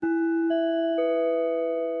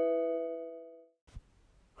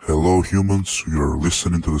Hello humans, you are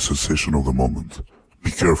listening to the sensation of the moment.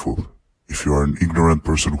 Be careful. If you are an ignorant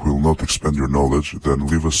person who will not expand your knowledge, then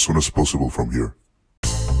leave as soon as possible from here.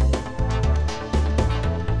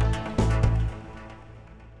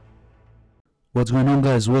 What's going on,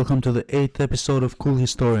 guys? Welcome to the 8th episode of Cool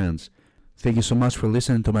Historians. Thank you so much for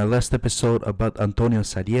listening to my last episode about Antonio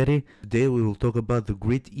Salieri. Today we will talk about the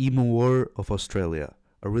Great Emu War of Australia.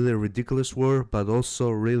 A really ridiculous war, but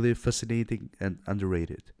also really fascinating and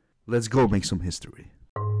underrated. Let's go make some history.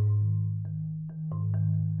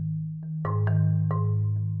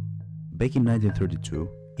 Back in 1932,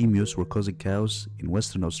 emus were causing chaos in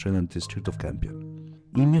Western Australian district of Campion.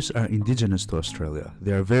 Emus are indigenous to Australia.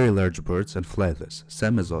 They are very large birds and flightless,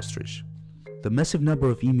 same as ostrich. The massive number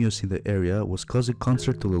of emus in the area was causing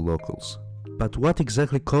concern to the locals. But what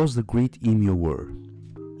exactly caused the Great Emu War?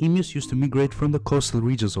 Emus used to migrate from the coastal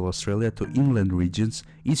regions of Australia to inland regions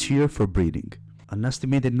each year for breeding. An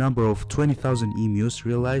estimated number of 20,000 emus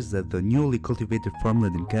realized that the newly cultivated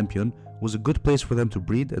farmland in Campion was a good place for them to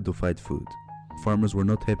breed and to find food. Farmers were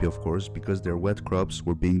not happy, of course, because their wet crops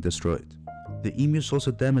were being destroyed. The emus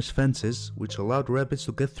also damaged fences, which allowed rabbits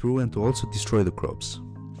to get through and to also destroy the crops.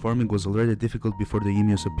 Farming was already difficult before the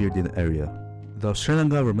emus appeared in the area. The Australian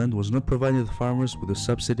government was not providing the farmers with the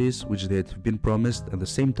subsidies which they had been promised, and at the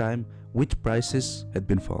same time, wheat prices had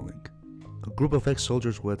been falling. A group of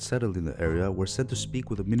ex-soldiers who had settled in the area were sent to speak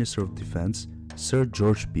with the Minister of Defense, Sir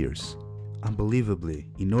George Pearce. Unbelievably,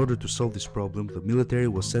 in order to solve this problem, the military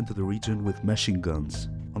was sent to the region with machine guns.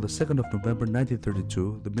 On the 2nd of November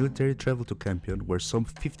 1932, the military traveled to Campion, where some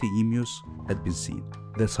 50 emus had been seen.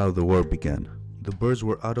 That's how the war began. The birds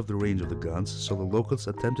were out of the range of the guns, so the locals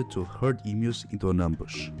attempted to herd emus into an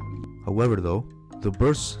ambush. However though, the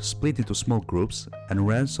birds split into small groups and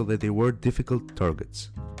ran so that they were difficult targets.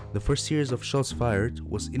 The first series of shots fired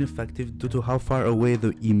was ineffective due to how far away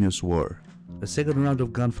the emus were. A second round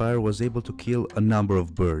of gunfire was able to kill a number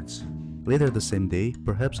of birds. Later the same day,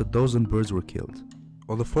 perhaps a dozen birds were killed.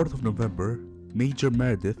 On the 4th of November, Major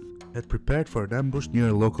Meredith had prepared for an ambush near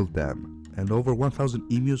a local dam, and over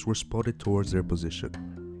 1,000 emus were spotted towards their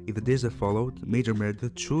position. In the days that followed, Major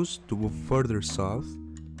Meredith chose to move further south,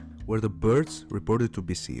 where the birds reported to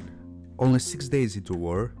be seen. Only 6 days into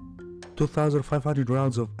war, 2,500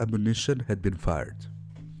 rounds of ammunition had been fired.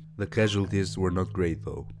 The casualties were not great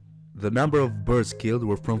though. The number of birds killed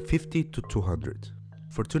were from 50 to 200.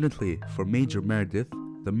 Fortunately for Major Meredith,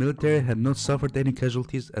 the military had not suffered any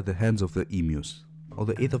casualties at the hands of the emus. On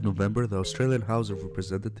the 8th of November, the Australian House of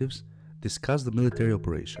Representatives discussed the military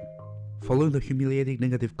operation. Following the humiliating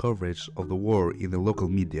negative coverage of the war in the local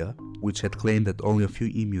media, which had claimed that only a few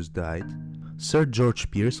emus died, Sir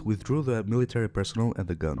George Pearce withdrew the military personnel and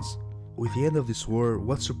the guns. With the end of this war,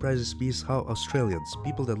 what surprises me is how Australians,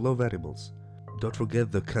 people that love animals, don't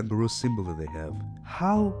forget the kangaroo symbol that they have,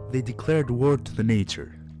 how they declared war to the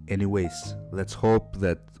nature. Anyways, let's hope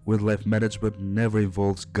that wildlife management never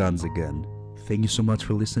involves guns again. Thank you so much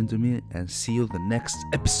for listening to me, and see you in the next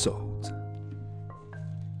episode.